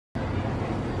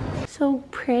So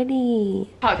pretty.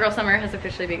 Hot girl summer has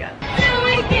officially begun.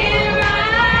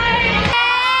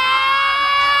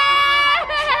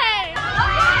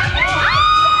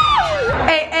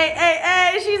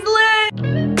 Hey, she's lit.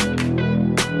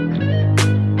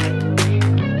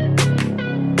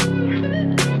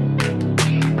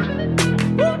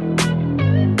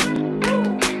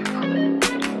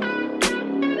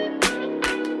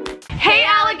 Hey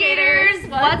alligators,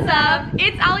 what's up?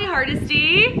 It's Allie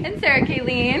Hardesty and Sarah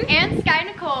Kayleen and Sky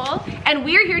Nicole, and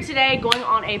we're here today going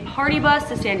on a party bus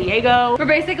to San Diego. We're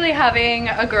basically having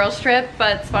a girls trip,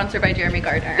 but sponsored by Jeremy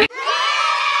Gardner.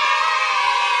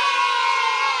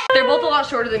 They're both a lot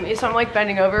shorter than me, so I'm like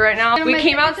bending over right now. We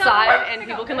came outside and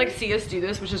people can like see us do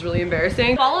this, which is really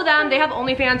embarrassing. Follow them, they have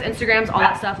OnlyFans, Instagrams, all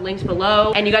that stuff linked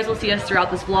below, and you guys will see us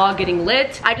throughout this vlog getting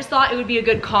lit. I just thought it would be a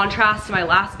good contrast to my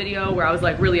last video where I was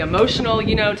like really emotional,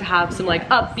 you know, to have some like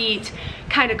upbeat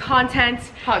kind of content.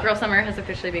 Hot girl summer has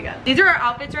officially begun. These are our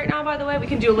outfits right now, by the way. We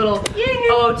can do a little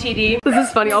OOTD. This is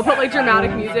funny, I'll put like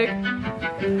dramatic music.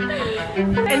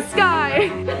 And Sky.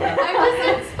 I'm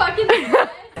just fucking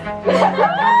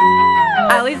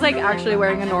Allie's like actually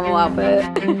wearing a normal outfit.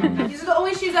 These are the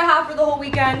only shoes I have for the whole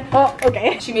weekend. Oh,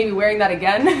 okay. She may be wearing that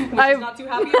again, which I'm not too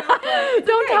happy about.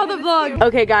 Don't tell the vlog.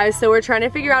 Okay guys, so we're trying to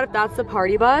figure out if that's the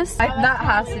party bus. That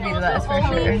has to be the bus for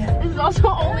sure. This is also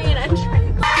only an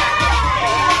entrance.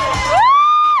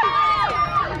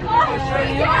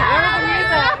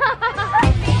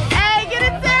 Hey, get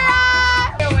it,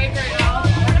 Sarah! You're awake right now.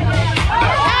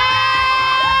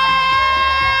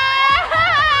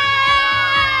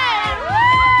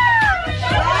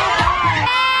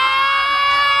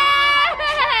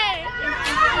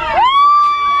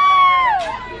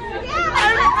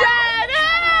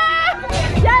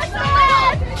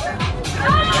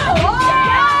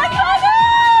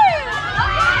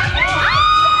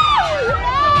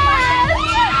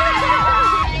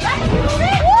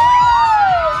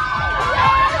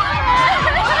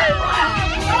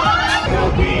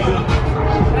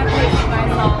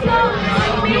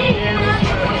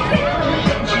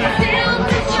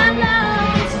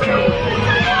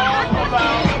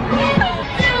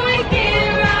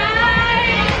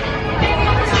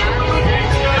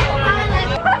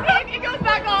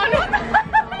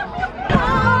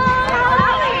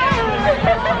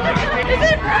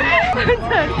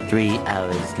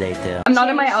 Later. I'm not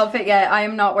in my outfit yet. I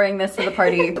am not wearing this to the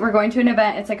party. We're going to an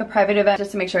event. It's like a private event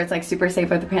just to make sure it's like super safe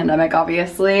with the pandemic,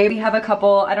 obviously. We have a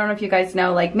couple, I don't know if you guys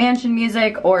know, like Mansion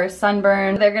Music or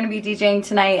Sunburn. They're gonna be DJing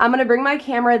tonight. I'm gonna bring my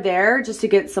camera there just to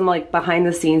get some like behind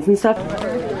the scenes and stuff.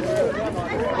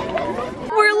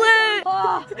 We're lit!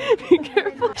 Oh. Be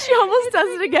careful. She almost does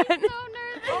it again.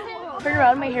 Turn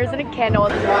around, my hair's in a candle.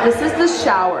 This is the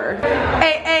shower.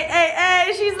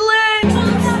 Hey, she's lit!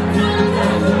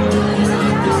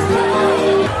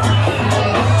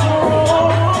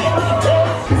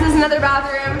 This is another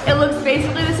bathroom. It looks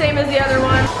basically the same as the other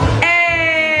one.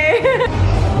 Hey!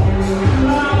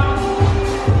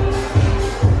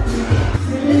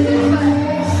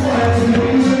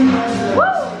 Woo!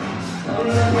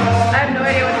 I have no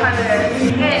idea what time it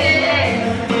is. Hey!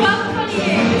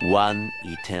 One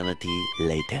eternity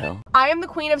later. I am the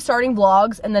queen of starting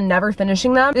vlogs and then never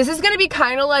finishing them. This is gonna be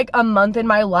kind of like a month in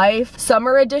my life,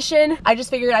 summer edition. I just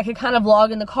figured I could kind of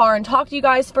vlog in the car and talk to you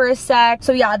guys for a sec.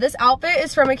 So yeah, this outfit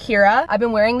is from Akira. I've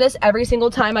been wearing this every single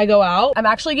time I go out. I'm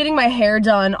actually getting my hair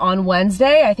done on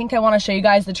Wednesday. I think I want to show you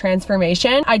guys the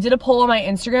transformation. I did a poll on my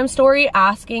Instagram story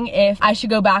asking if I should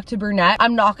go back to brunette.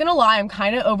 I'm not gonna lie, I'm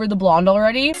kind of over the blonde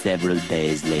already. Several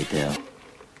days later.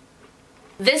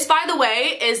 This, by the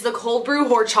way, is the cold brew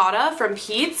horchata from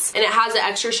Pete's, and it has an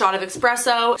extra shot of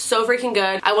espresso. So freaking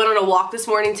good. I went on a walk this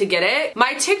morning to get it.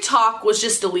 My TikTok was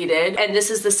just deleted, and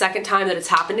this is the second time that it's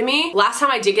happened to me. Last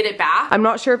time I did get it back. I'm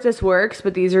not sure if this works,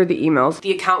 but these are the emails. The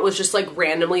account was just like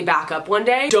randomly back up one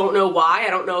day. Don't know why.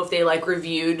 I don't know if they like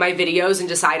reviewed my videos and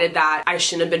decided that I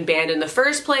shouldn't have been banned in the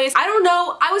first place. I don't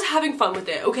know. I was having fun with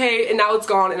it, okay? And now it's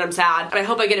gone and I'm sad, and I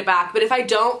hope I get it back. But if I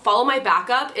don't, follow my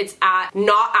backup. It's at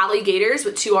Not Alligators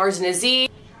with 2 R's and a Z.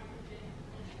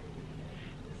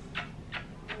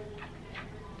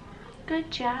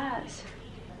 Good jazz.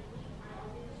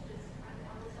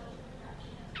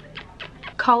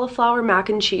 Cauliflower mac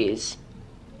and cheese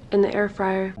in the air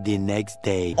fryer. The next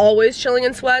day. Always chilling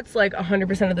in sweats like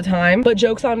 100% of the time, but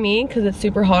joke's on me because it's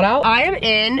super hot out. I am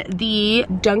in the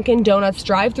Dunkin' Donuts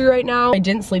drive-thru right now. I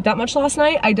didn't sleep that much last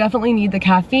night. I definitely need the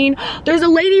caffeine. There's a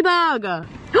ladybug.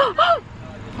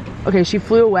 Okay, she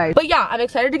flew away. But yeah, I'm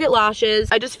excited to get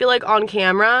lashes. I just feel like on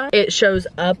camera, it shows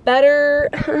up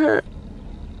better.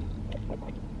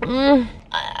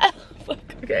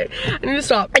 Okay, I need to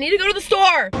stop. I need to go to the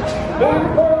store.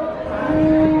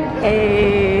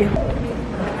 Hey.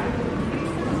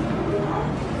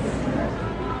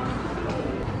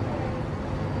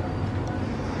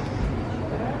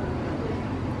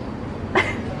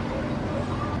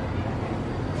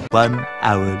 One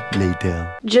hour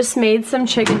later. Just made some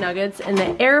chicken nuggets in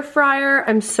the air fryer.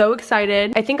 I'm so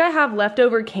excited. I think I have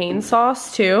leftover cane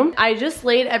sauce too. I just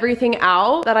laid everything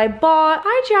out that I bought.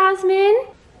 Hi, Jasmine.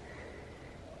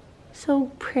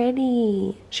 So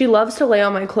pretty. She loves to lay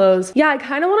on my clothes. Yeah, I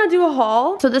kind of want to do a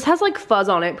haul. So this has like fuzz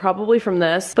on it, probably from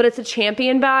this, but it's a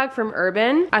Champion bag from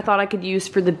Urban. I thought I could use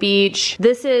for the beach.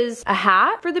 This is a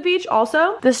hat for the beach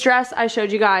also. This dress I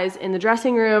showed you guys in the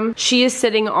dressing room. She is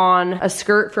sitting on a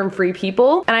skirt from Free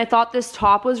People, and I thought this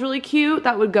top was really cute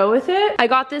that would go with it. I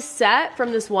got this set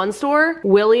from this one store,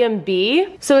 William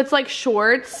B. So it's like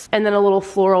shorts and then a little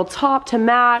floral top to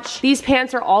match. These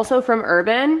pants are also from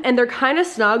Urban, and they're kind of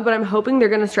snug, but I'm hoping they're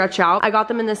gonna stretch out. I got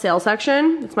them in the sale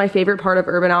section. It's my favorite part of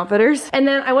Urban Outfitters. And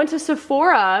then I went to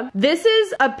Sephora. This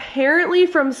is apparently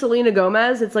from Selena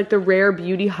Gomez. It's like the Rare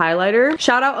Beauty highlighter.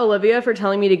 Shout out Olivia for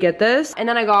telling me to get this. And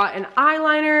then I got an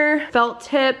eyeliner, felt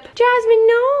tip. Jasmine,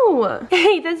 no.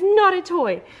 Hey, that's not a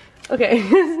toy. Okay,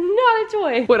 it's not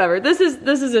a toy. Whatever, this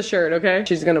is a shirt, okay?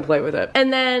 She's gonna play with it.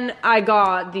 And then I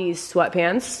got these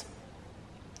sweatpants.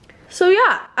 So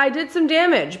yeah, I did some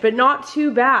damage, but not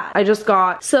too bad. I just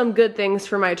got some good things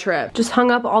for my trip. Just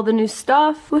hung up all the new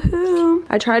stuff, woohoo.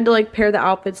 I tried to like pair the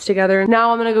outfits together.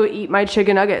 Now I'm gonna go eat my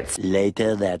chicken nuggets.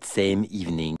 Later that same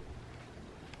evening.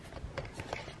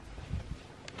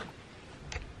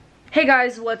 Hey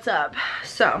guys, what's up?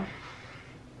 So,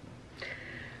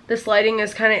 this lighting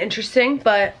is kind of interesting,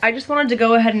 but I just wanted to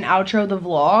go ahead and outro the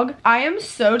vlog. I am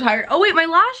so tired. Oh wait, my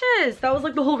lashes! That was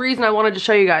like the whole reason I wanted to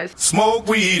show you guys. Smoke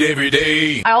weed every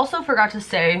day. I also forgot to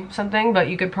say something, but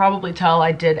you could probably tell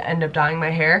I did end up dyeing my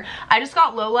hair. I just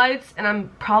got low lights, and I'm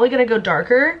probably gonna go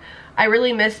darker. I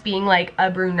really miss being like a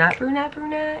brunette, you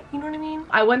know what I mean?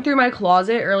 I went through my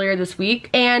closet earlier this week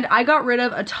and I got rid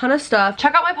of a ton of stuff.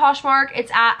 Check out my Poshmark.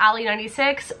 It's at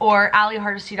Ali96 or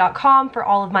AliHardesty.com for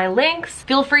all of my links.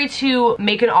 Feel free to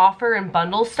make an offer and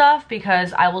bundle stuff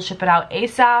because I will ship it out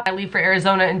ASAP. I leave for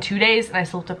Arizona in 2 days and I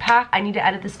still have to pack. I need to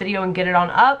edit this video and get it on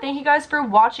up. Thank you guys for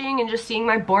watching and just seeing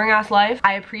my boring ass life.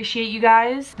 I appreciate you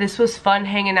guys. This was fun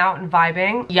hanging out and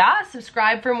vibing. Yeah,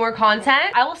 subscribe for more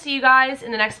content. I will see you guys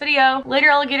in the next video. Later,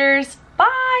 alligators.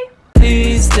 Bye.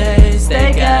 These days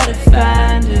they get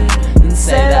offended and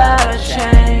say that I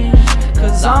changed,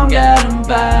 'cause I'm getting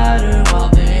better while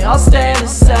they all stay the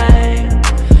same.